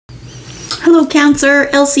Hello Cancer,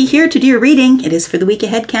 Elsie here to do your reading. It is for the week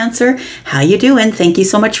ahead, Cancer. How you doing? Thank you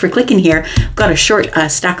so much for clicking here. I've got a short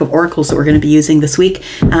stack of oracles that we're going to be using this week.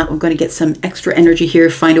 We're going to get some extra energy here,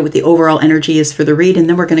 find out what the overall energy is for the read, and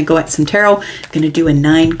then we're going to go at some tarot. I'm going to do a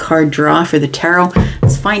 9-card draw for the tarot.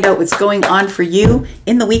 Let's find out what's going on for you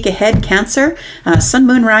in the week ahead, Cancer. Sun,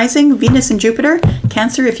 Moon, Rising, Venus, and Jupiter.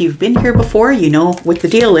 Cancer, if you've been here before, you know what the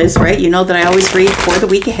deal is, right? You know that I always read for the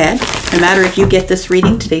week ahead. No matter if you get this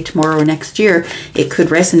reading today, tomorrow, or next year, it could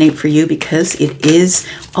resonate for you because it is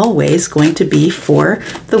always going to be for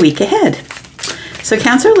the week ahead. So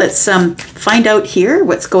Cancer, let's find out here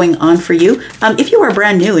what's going on for you. If you are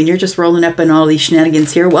brand new and you're just rolling up in all these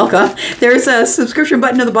shenanigans here, welcome. There's a subscription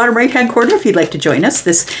button in the bottom right-hand corner if you'd like to join us.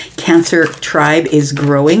 This Cancer tribe is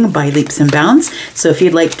growing by leaps and bounds. So if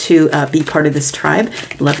you'd like to be part of this tribe,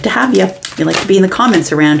 I'd love to have you. If you'd like to be in the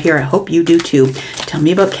comments around here, I hope you do too. Tell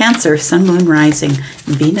me about Cancer, Sun, Moon, Rising,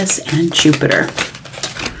 Venus, and Jupiter.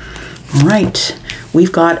 All right.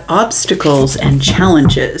 We've got obstacles and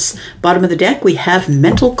challenges. Bottom of the deck, we have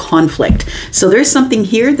mental conflict. So there's something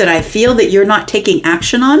here that I feel that you're not taking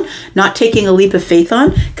action on, not taking a leap of faith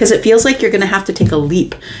on, because it feels like you're going to have to take a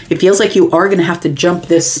leap. It feels like you are going to have to jump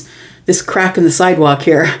this crack in the sidewalk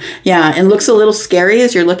here. Yeah, and looks a little scary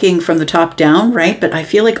as you're looking from the top down, right? But I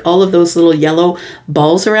feel like all of those little yellow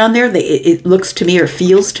balls around there, it looks to me or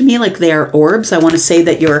feels to me like they are orbs. I want to say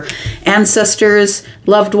that your ancestors,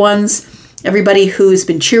 loved ones, everybody who's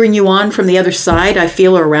been cheering you on from the other side, I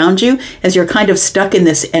feel around you as you're kind of stuck in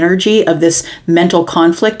this energy of this mental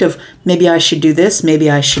conflict of maybe I should do this, maybe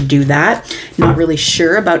I should do that. Not really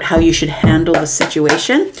sure about how you should handle the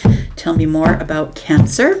situation. Tell me more about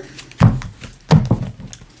Cancer.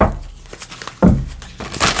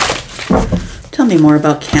 Tell me more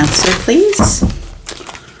about Cancer, please.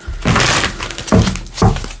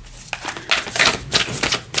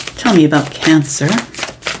 Tell me about Cancer.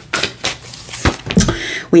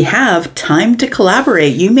 We have time to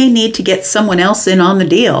collaborate. You may need to get someone else in on the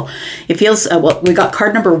deal. It feels, well, we got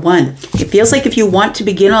card number 1. It feels like if you want to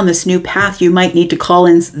begin on this new path, you might need to call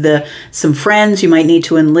in some friends. You might need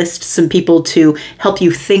to enlist some people to help you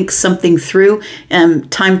think something through.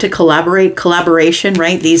 Time to collaborate, collaboration,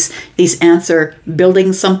 right? These answer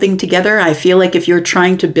building something together. I feel like if you're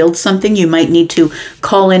trying to build something, you might need to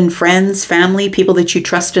call in friends, family, people that you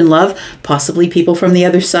trust and love, possibly people from the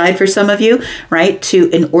other side for some of you, right?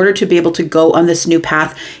 In order to be able to go on this new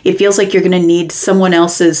path, it feels like you're going to need someone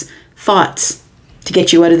else's thoughts to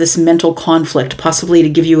get you out of this mental conflict, possibly to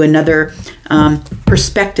give you another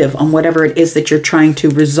perspective on whatever it is that you're trying to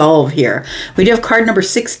resolve here. We do have card number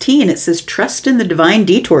 16. It says, trust in the divine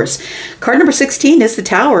detours. Card number 16 is the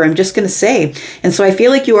Tower, I'm just going to say. And so I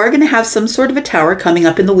feel like you are going to have some sort of a Tower coming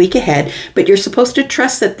up in the week ahead, but you're supposed to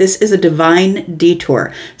trust that this is a divine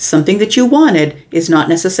detour. Something that you wanted is not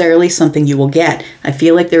necessarily something you will get. I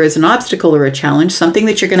feel like there is an obstacle or a challenge, something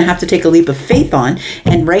that you're going to have to take a leap of faith on.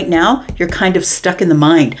 And right now, you're kind of stuck in the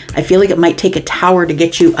mind. I feel like it might take a Tower to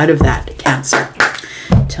get you out of that, Cancer.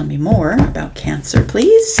 Tell me more about Cancer,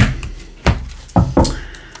 please.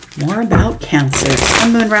 More about Cancer.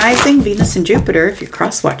 Sun, Moon, Rising, Venus, and Jupiter, if you're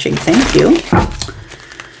cross-watching. Thank you.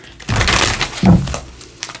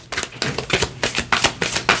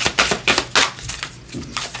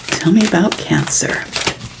 Tell me about Cancer.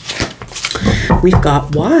 We've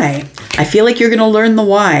got why. I feel like you're going to learn the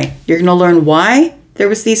why. You're going to learn why there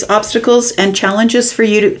was these obstacles and challenges for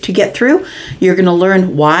you to get through. You're going to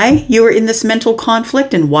learn why you were in this mental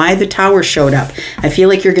conflict and why the Tower showed up. I feel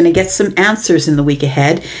like you're going to get some answers in the week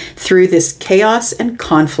ahead through this chaos and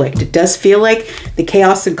conflict. It does feel like the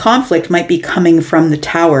chaos and conflict might be coming from the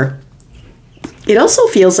Tower. It also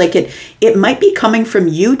feels like it might be coming from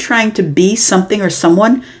you trying to be something or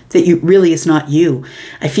someone that you really is not you.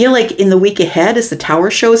 I feel like in the week ahead, as the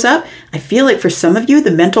Tower shows up, I feel like for some of you,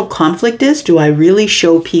 the mental conflict is, do I really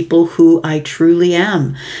show people who I truly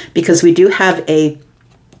am? Because we do have a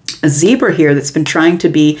zebra here that's been trying to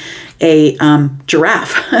be a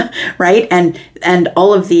giraffe, right? And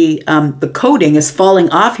all of the coating is falling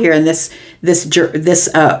off here, and this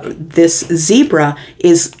zebra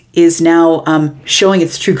is now showing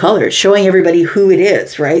its true colors, showing everybody who it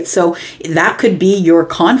is, right? So that could be your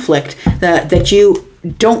conflict, that you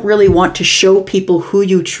don't really want to show people who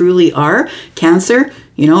you truly are. Cancer,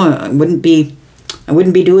 you know, I wouldn't be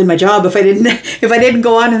doing my job if I didn't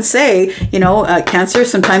go on and say, you know, Cancer,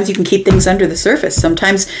 sometimes you can keep things under the surface.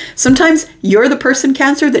 Sometimes you're the person,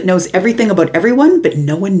 Cancer, that knows everything about everyone, but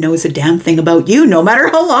no one knows a damn thing about you, no matter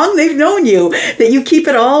how long they've known you, that you keep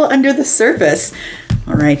it all under the surface.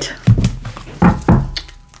 All right.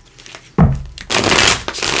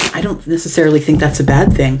 I don't necessarily think that's a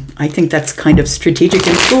bad thing. I think that's kind of strategic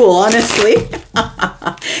and cool, honestly.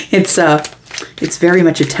 It's very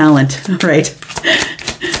much a talent. All right.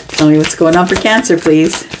 Tell me what's going on for Cancer,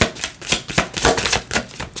 please.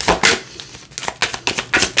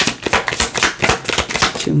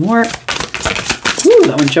 Two more. Ooh,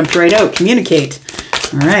 that one jumped right out. Communicate.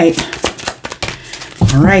 All right.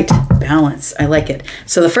 All right. Balance. I like it.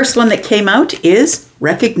 So the first one that came out is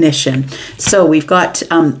recognition. So we've got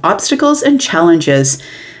obstacles and challenges.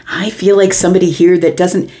 I feel like somebody here that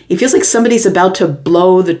doesn't, it feels like somebody's about to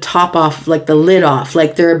blow the top off, like the lid off,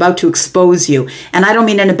 like they're about to expose you. And I don't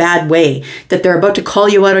mean in a bad way, that they're about to call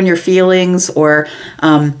you out on your feelings, or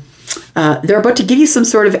they're about to give you some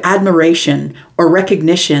sort of admiration or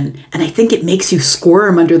recognition. And I think it makes you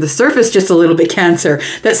squirm under the surface just a little bit, Cancer,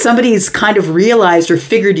 that somebody's kind of realized or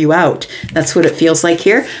figured you out. That's what it feels like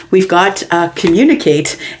here. We've got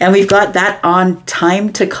communicate, and we've got that on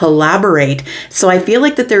time to collaborate. So I feel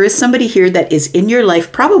like that there is somebody here that is in your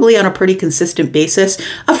life, probably on a pretty consistent basis,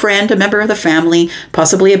 a friend, a member of the family,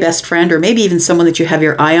 possibly a best friend, or maybe even someone that you have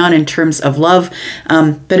your eye on in terms of love.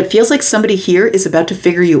 But it feels like somebody here is about to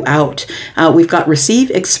figure you out. We've got receive,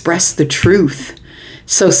 express the truth.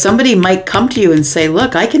 So somebody might come to you and say,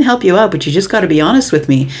 look, I can help you out, but you just got to be honest with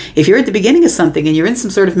me. If you're at the beginning of something and you're in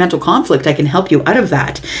some sort of mental conflict, I can help you out of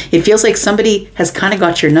that. It feels like somebody has kind of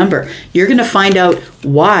got your number. You're going to find out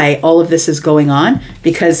why all of this is going on,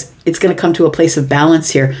 because it's going to come to a place of balance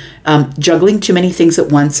here. Juggling too many things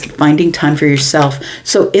at once, finding time for yourself.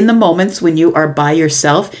 So in the moments when you are by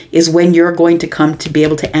yourself is when you're going to come to be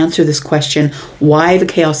able to answer this question: why the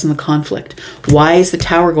chaos and the conflict? Why is the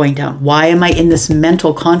tower going down? Why am I in this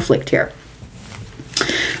mental conflict here?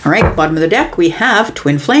 All right, bottom of the deck, we have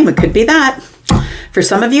twin flame. It could be that. For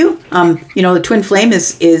some of you, the twin flame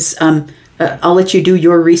is I'll let you do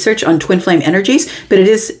your research on twin flame energies, but it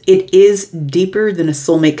is deeper than a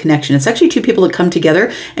soulmate connection. It's actually two people that come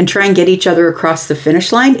together and try and get each other across the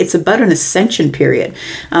finish line. It's about an ascension period.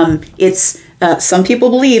 Some people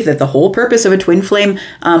believe that the whole purpose of a twin flame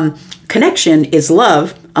connection is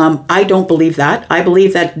love. I don't believe that. I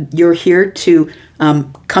believe that you're here to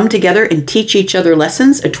come together and teach each other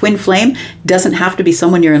lessons. A twin flame doesn't have to be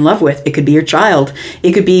someone you're in love with. It could be your child.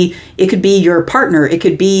 It could be your partner. It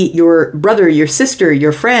could be your brother, your sister,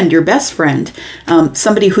 your friend, your best friend,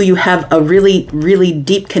 somebody who you have a really, really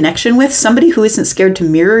deep connection with, somebody who isn't scared to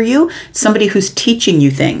mirror you, somebody who's teaching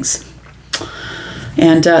you things.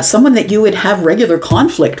 And someone that you would have regular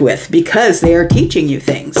conflict with because they are teaching you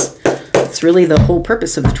things. That's really the whole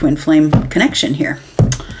purpose of the twin flame connection here.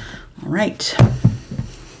 All right.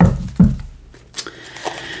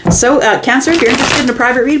 So Cancer, if you're interested in a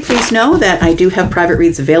private read, please know that I do have private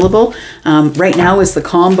reads available. Right now is the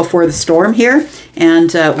calm before the storm here,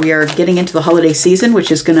 and we are getting into the holiday season,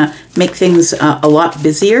 which is going to make things a lot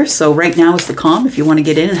busier. So right now is the calm if you want to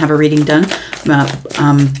get in and have a reading done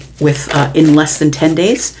in less than 10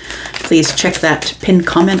 days. Please check that pinned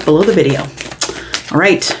comment below the video. All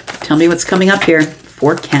right, tell me what's coming up here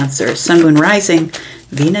for Cancer. Sun, Moon, Rising,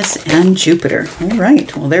 Venus, and Jupiter. All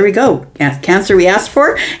right, well, there we go. Cancer we asked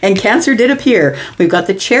for, and Cancer did appear. We've got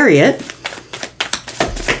the Chariot.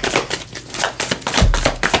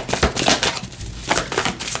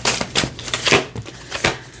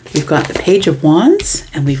 We've got the Page of Wands,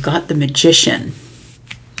 and we've got the Magician.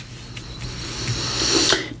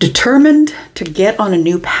 Determined to get on a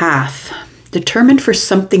new path. Determined for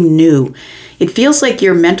something new. It feels like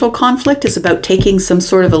your mental conflict is about taking some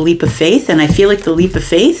sort of a leap of faith, and I feel like the leap of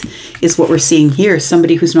faith is what we're seeing here.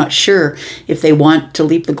 Somebody who's not sure if they want to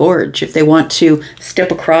leap the gorge, if they want to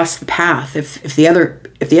step across the path, if the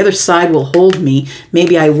other side will hold me,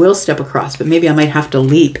 maybe I will step across, but maybe I might have to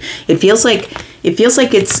leap. It feels like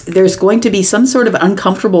there's going to be some sort of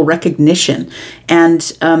uncomfortable recognition,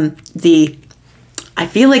 and I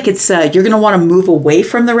feel like it's you're going to want to move away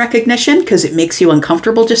from the recognition because it makes you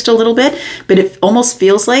uncomfortable just a little bit, but it almost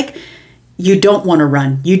feels like you don't want to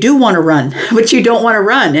run. You do want to run, but you don't want to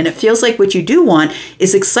run. And it feels like what you do want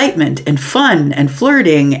is excitement and fun and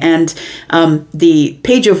flirting. And the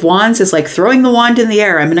Page of Wands is like throwing the wand in the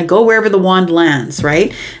air. I'm going to go wherever the wand lands,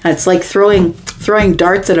 right? It's like throwing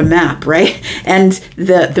darts at a map, right? And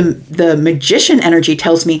the Magician energy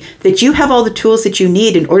tells me that you have all the tools that you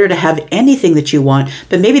need in order to have anything that you want.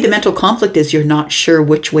 But maybe the mental conflict is you're not sure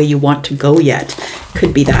which way you want to go yet.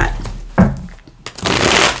 Could be that.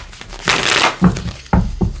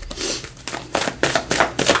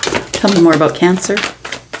 Tell me more about Cancer.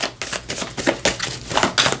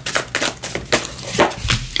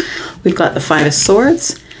 We've got the Five of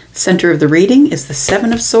Swords. Center of the reading is the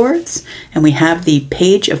Seven of Swords. And we have the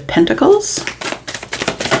Page of Pentacles.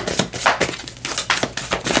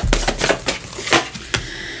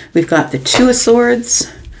 We've got the Two of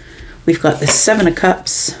Swords. We've got the Seven of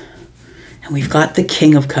Cups. And we've got the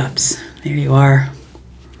King of Cups. There you are.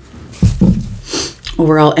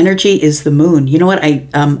 Overall energy is the Moon. You know what?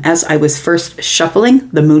 As I was first shuffling,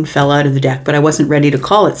 the Moon fell out of the deck, but I wasn't ready to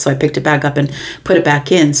call it, so I picked it back up and put it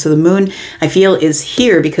back in. So the Moon, I feel, is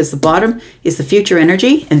here because the bottom is the future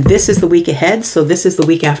energy, and this is the week ahead, so this is the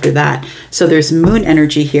week after that. So there's Moon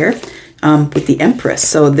energy here. With the Empress.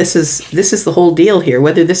 So this is the whole deal here.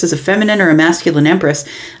 Whether this is a feminine or a masculine Empress,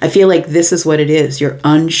 I feel like this is what it is. You're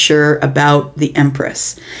unsure about the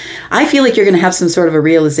Empress. I feel like you're going to have some sort of a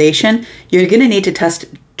realization. You're going to need to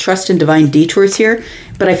trust in divine detours here,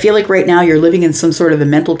 but I feel like right now you're living in some sort of a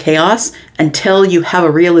mental chaos until you have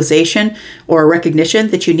a realization or a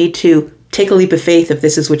recognition that you need to take a leap of faith if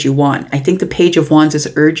this is what you want. I think the Page of Wands is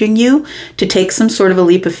urging you to take some sort of a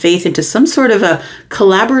leap of faith into some sort of a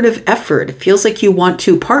collaborative effort. It feels like you want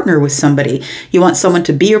to partner with somebody. You want someone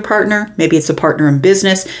to be your partner. Maybe it's a partner in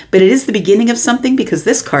business, but it is the beginning of something because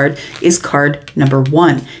this card is card number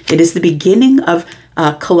 1. It is the beginning of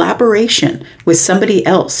collaboration with somebody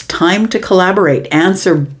else. Time to collaborate. Ants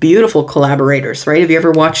are beautiful collaborators, right? Have you ever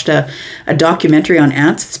watched a documentary on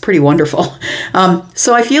ants? It's pretty wonderful.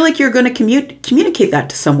 So I feel like you're going to communicate that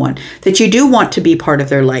to someone, that you do want to be part of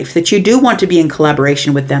their life, that you do want to be in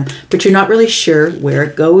collaboration with them, but you're not really sure where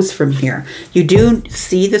it goes from here. You do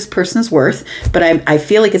see this person's worth, but I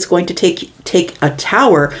feel like it's going to take a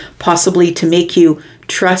tower possibly to make you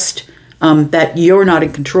trust that you're not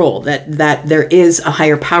in control, that there is a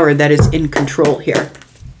higher power that is in control here.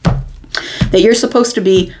 That you're supposed to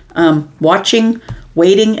be watching,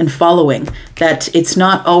 waiting, and following. That it's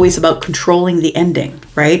not always about controlling the ending,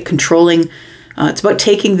 right? Controlling, it's about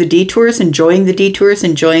taking the detours, enjoying the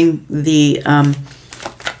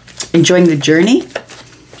journey.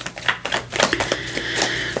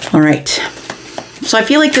 All right. So I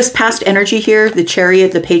feel like this past energy here, the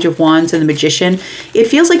Chariot, the Page of Wands, and the Magician, it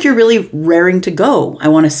feels like you're really raring to go. I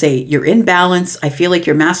want to say you're in balance. I feel like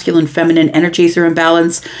your masculine, feminine energies are in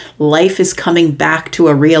balance. Life is coming back to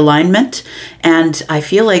a realignment. And I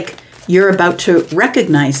feel like you're about to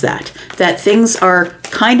recognize that things are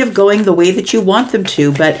kind of going the way that you want them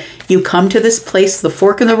to, but you come to this place, the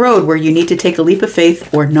fork in the road, where you need to take a leap of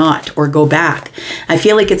faith or not, or go back. I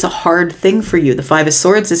feel like it's a hard thing for you. The Five of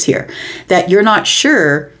Swords is here, that you're not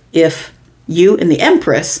sure if you and the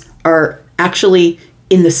Empress are actually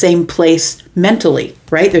in the same place mentally,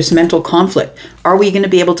 right? There's mental conflict. Are we going to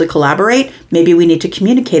be able to collaborate? Maybe we need to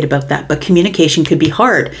communicate about that, but communication could be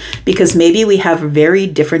hard because maybe we have very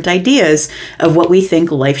different ideas of what we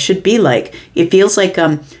think life should be like. It feels like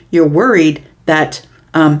you're worried that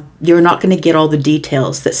you're not going to get all the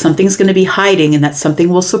details, that something's going to be hiding and that something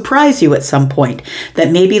will surprise you at some point,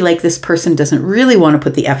 that maybe like this person doesn't really want to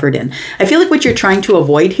put the effort in. I feel like what you're trying to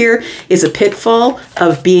avoid here is a pitfall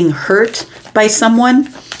of being hurt by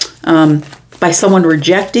someone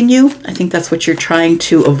rejecting you. I think that's what you're trying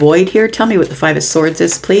to avoid here. Tell me what the Five of Swords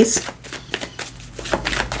is, please.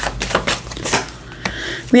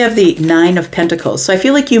 We have the Nine of Pentacles. So I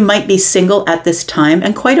feel like you might be single at this time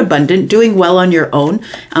and quite abundant, doing well on your own.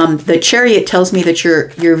 The Chariot tells me that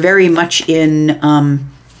you're very much in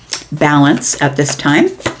balance at this time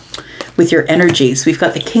with your energies. We've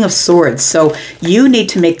got the King of Swords. So you need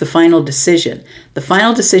to make the final decision. The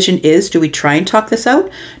final decision is, do we try and talk this out?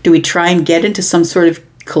 Do we try and get into some sort of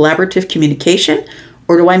collaborative communication?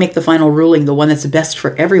 Or do I make the final ruling, the one that's best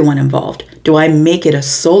for everyone involved? Do I make it a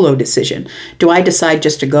solo decision? Do I decide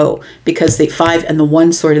just to go? Because the 5 and the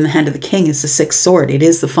 1 sword in the hand of the king is the 6th sword. It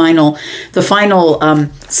is the final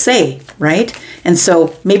say, right? And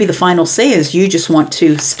so maybe the final say is you just want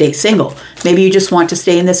to stay single. Maybe you just want to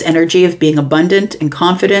stay in this energy of being abundant and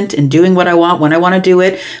confident and doing what I want when I want to do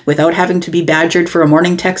it without having to be badgered for a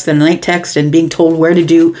morning text and a night text and being told where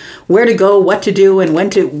to go, what to do, and when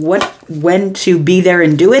to be there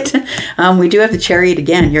and do it. We do have the Chariot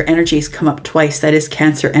again. Your energies come up twice. That is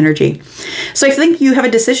Cancer energy. So I think you have a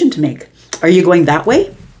decision to make. Are you going that way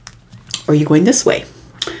or are you going this way?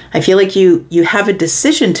 I feel like you have a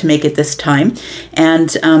decision to make at this time.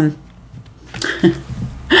 And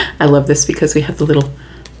I love this because we have the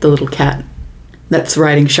little cat that's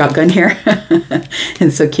riding shotgun here.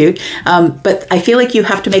 It's so cute. But I feel like you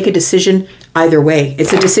have to make a decision either way.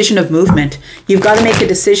 It's a decision of movement. You've got to make a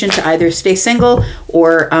decision to either stay single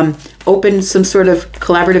or open some sort of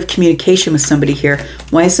collaborative communication with somebody here.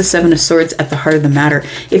 Why is the 7 of Swords at the heart of the matter?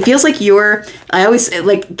 It feels like I always,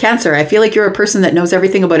 like Cancer, I feel like you're a person that knows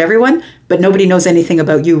everything about everyone, but nobody knows anything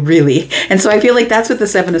about you really. And so I feel like that's what the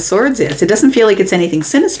 7 of Swords is. It doesn't feel like it's anything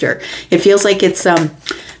sinister. It feels like it's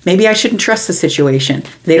maybe I shouldn't trust the situation.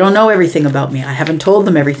 They don't know everything about me. I haven't told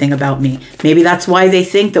them everything about me. Maybe that's why they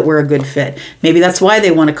think that we're a good fit. Maybe that's why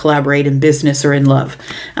they want to collaborate in business or in love.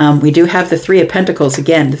 We do have the Three of Pentacles.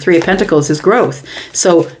 Again, the Three of Pentacles is growth.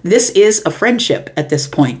 So this is a friendship at this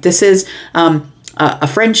point. This is a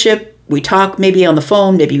friendship. We talk maybe on the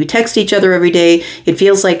phone. Maybe we text each other every day. It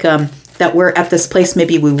feels like that we're at this place.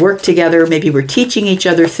 Maybe we work together. Maybe we're teaching each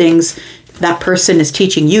other things. That person is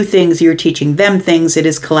teaching you things. You're teaching them things. It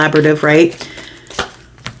is collaborative, right?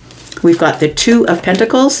 We've got the Two of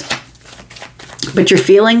Pentacles. But you're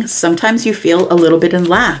feeling, sometimes you feel a little bit in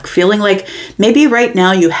lack. Feeling like maybe right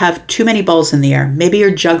now you have too many balls in the air. Maybe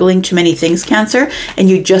you're juggling too many things, Cancer, and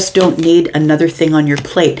you just don't need another thing on your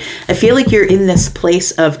plate. I feel like you're in this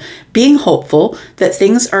place of being hopeful that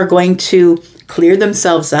things are going to clear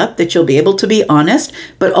themselves up, that you'll be able to be honest,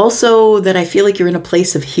 but also that I feel like you're in a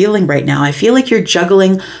place of healing right now. I feel like you're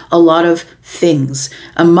juggling a lot of things.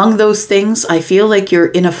 Among those things, I feel like you're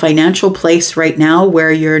in a financial place right now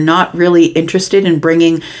where you're not really interested in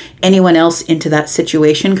bringing anyone else into that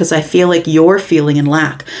situation, because I feel like you're feeling in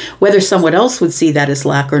lack. Whether someone else would see that as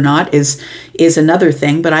lack or not is another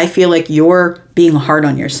thing, but I feel like you're being hard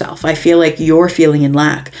on yourself. I feel like you're feeling in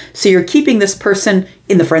lack. So you're keeping this person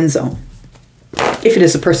in the friend zone. If it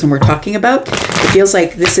is a person we're talking about, it feels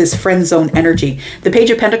like this is friend zone energy. The Page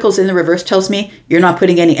of Pentacles in the reverse tells me you're not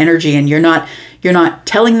putting any energy in. You're not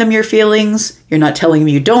telling them your feelings. You're not telling them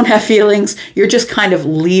you don't have feelings. You're just kind of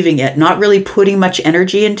leaving it, not really putting much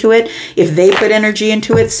energy into it. If they put energy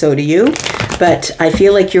into it, so do you. But I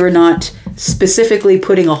feel like you're not specifically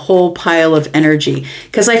putting a whole pile of energy,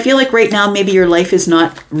 because I feel like right now maybe your life is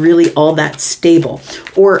not really all that stable,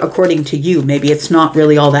 or according to you, maybe it's not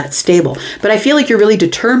really all that stable, but I feel like you're really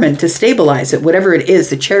determined to stabilize it, whatever it is.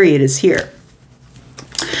 The Chariot is here.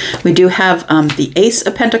 We do have the Ace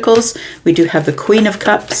of Pentacles. We do have the Queen of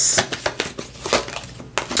Cups.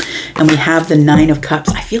 And we have the Nine of Cups.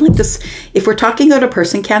 I feel like this, if we're talking about a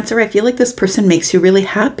person, Cancer, I feel like this person makes you really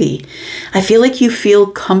happy. I feel like you feel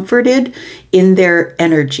comforted in their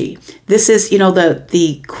energy. This is, you know,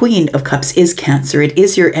 the Queen of Cups is Cancer. It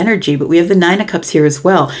is your energy, but we have the Nine of Cups here as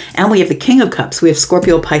well. And we have the King of Cups. We have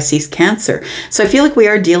Scorpio, Pisces, Cancer. So I feel like we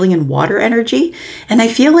are dealing in water energy. And I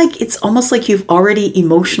feel like it's almost like you've already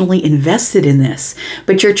emotionally invested in this,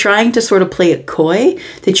 but you're trying to sort of play it coy,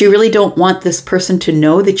 that you really don't want this person to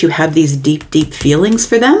know that you have these deep, deep feelings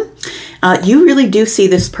for them. You really do see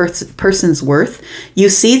this person's worth. You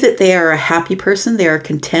see that they are a happy person. They are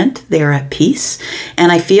content. They are at peace.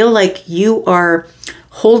 And I feel like you are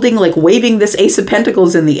holding, like waving this Ace of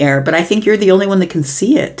Pentacles in the air, but I think you're the only one that can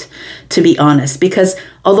see it, to be honest, because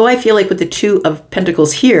although I feel like with the Two of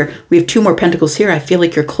Pentacles here, we have two more Pentacles here, I feel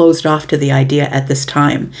like you're closed off to the idea at this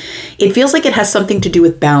time. It feels like it has something to do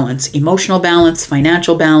with balance, emotional balance,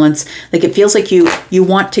 financial balance. Like it feels like you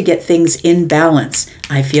want to get things in balance.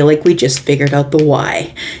 I feel like we just figured out the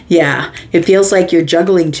why. Yeah, it feels like you're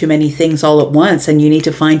juggling too many things all at once, and you need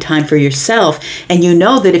to find time for yourself. And you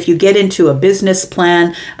know that if you get into a business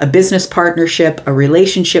plan, a business partnership, a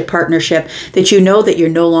relationship partnership, that you know that you're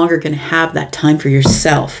no longer going to have that time for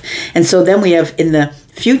yourself. And so then we have in the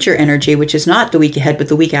future energy, which is not the week ahead, but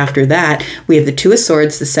the week after that, we have the Two of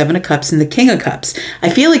Swords, the Seven of Cups, and the King of Cups. I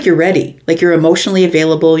feel like you're ready, like you're emotionally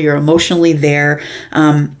available, you're emotionally there.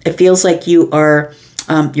 It feels like you are,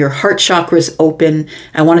 your heart chakra is open.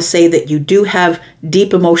 I want to say that you do have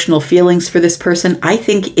deep emotional feelings for this person. I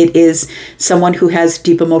think it is someone who has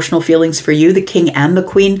deep emotional feelings for you. The King and the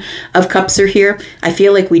Queen of Cups are here. I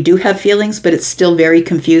feel like we do have feelings, but it's still very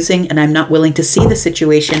confusing, and I'm not willing to see the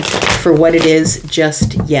situation for what it is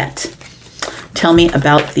just yet. Tell me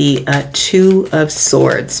about the Two of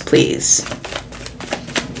Swords, please.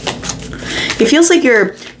 It feels like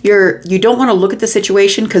you don't want to look at the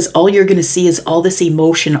situation, because all you're going to see is all this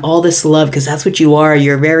emotion, all this love, because that's what you are.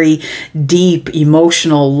 You're very deep,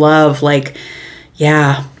 emotional love. Like,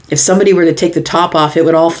 yeah, if somebody were to take the top off, it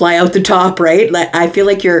would all fly out the top, right? Like, I feel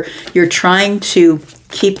like you're trying to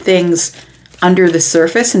keep things under the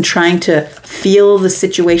surface and trying to feel the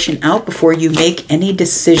situation out before you make any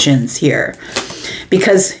decisions here.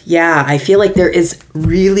 Because, yeah, I feel like there is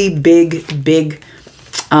really big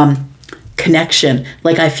connection.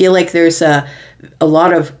 Like I feel like there's a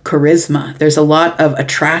lot of charisma. There's a lot of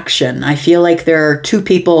attraction. I feel like there are two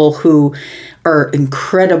people who are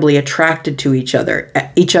incredibly attracted to each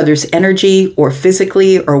other's energy or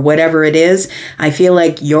physically or whatever it is. I feel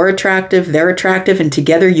like you're attractive, they're attractive, and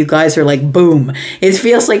together you guys are like, boom. It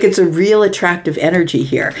feels like it's a real attractive energy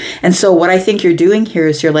here. And so what I think you're doing here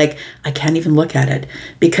is you're like, I can't even look at it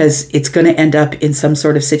because it's going to end up in some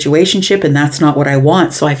sort of situationship, and that's not what I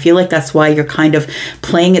want. So I feel like that's why you're kind of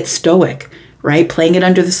playing it stoic, right? Playing it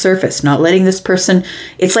under the surface, not letting this person,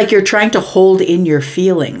 it's like you're trying to hold in your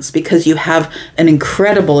feelings because you have an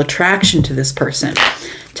incredible attraction to this person.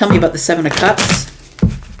 Tell me about the Seven of Cups.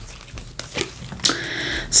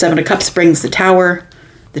 Seven of Cups brings the Tower,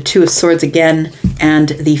 the Two of Swords again, and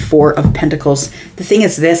the Four of Pentacles. The thing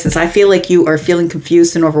is this, is I feel like you are feeling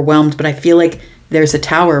confused and overwhelmed, but I feel like there's a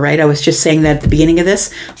Tower, right? I was just saying that at the beginning of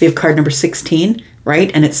this. We have card number 16,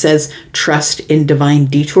 right? And it says trust in divine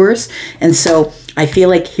detours. And so I feel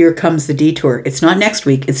like here comes the detour. It's not next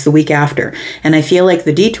week, it's the week after. And I feel like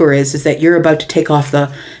the detour is that you're about to take off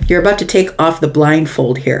the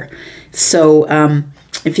blindfold here. So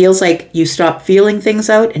it feels like you stop feeling things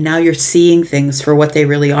out and now you're seeing things for what they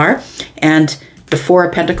really are. And the Four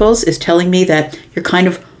of Pentacles is telling me that you're kind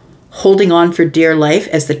of holding on for dear life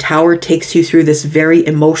as the Tower takes you through this very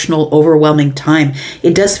emotional, overwhelming time.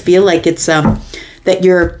 It does feel like it's that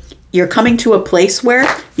you're coming to a place where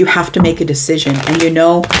you have to make a decision, and you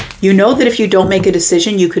know that if you don't make a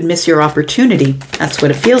decision, you could miss your opportunity. That's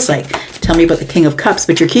what it feels like. Tell me about the King of Cups,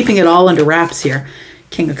 but you're keeping it all under wraps here.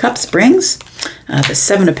 King of Cups brings the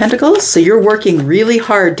Seven of Pentacles. So you're working really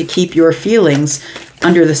hard to keep your feelings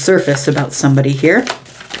under the surface about somebody here.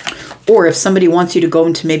 Or if somebody wants you to go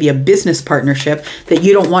into maybe a business partnership, that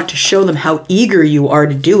you don't want to show them how eager you are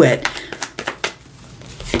to do it.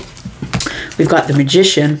 We've got the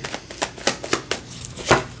Magician.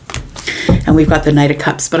 And we've got the Knight of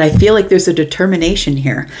Cups. But I feel like there's a determination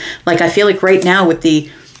here. Like I feel like right now with the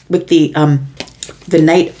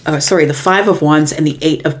Five of Wands and the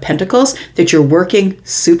Eight of Pentacles, that you're working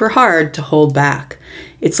super hard to hold back.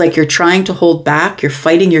 It's like you're trying to hold back, you're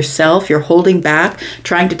fighting yourself, you're holding back,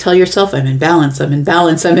 trying to tell yourself, I'm in balance, I'm in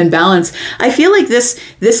balance, I'm in balance. I feel like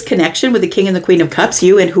this connection with the King and the Queen of Cups,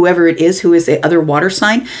 you and whoever it is who is the other water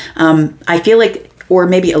sign, I feel like, or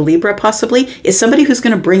maybe a Libra possibly, is somebody who's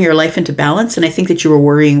going to bring your life into balance. And I think that you were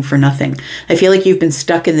worrying for nothing. I feel like you've been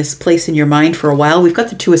stuck in this place in your mind for a while. We've got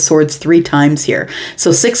the Two of Swords 3 times here.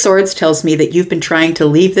 So 6 Swords tells me that you've been trying to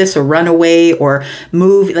leave this or run away or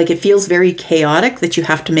move. Like it feels very chaotic that you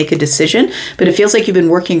have to make a decision, but it feels like you've been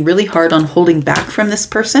working really hard on holding back from this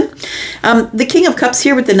person. The King of Cups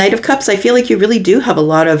here with the Knight of Cups, I feel like you really do have a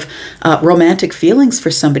lot of romantic feelings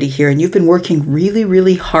for somebody here, and you've been working really,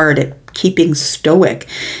 really hard at keeping stoic.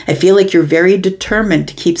 I feel like you're very determined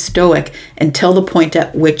to keep stoic until the point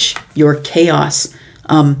at which your chaos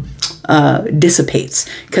dissipates.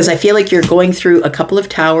 Because I feel like you're going through a couple of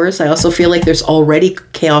towers. I also feel like there's already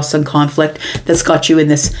chaos and conflict that's got you in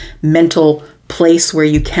this mental place where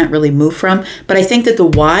you can't really move from. But I think that the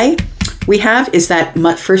why we have is that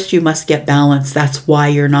first you must get balance. That's why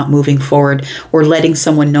you're not moving forward or letting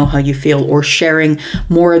someone know how you feel or sharing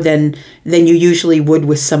more than you usually would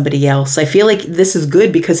with somebody else. I feel like this is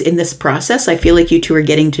good because in this process, I feel like you two are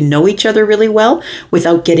getting to know each other really well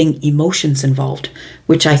without getting emotions involved,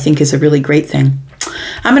 which I think is a really great thing.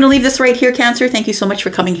 I'm going to leave this right here, Cancer. Thank you so much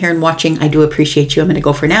for coming here and watching. I do appreciate you. I'm going to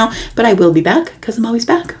go for now, but I will be back because I'm always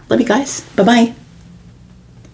back. Love you guys. Bye-bye.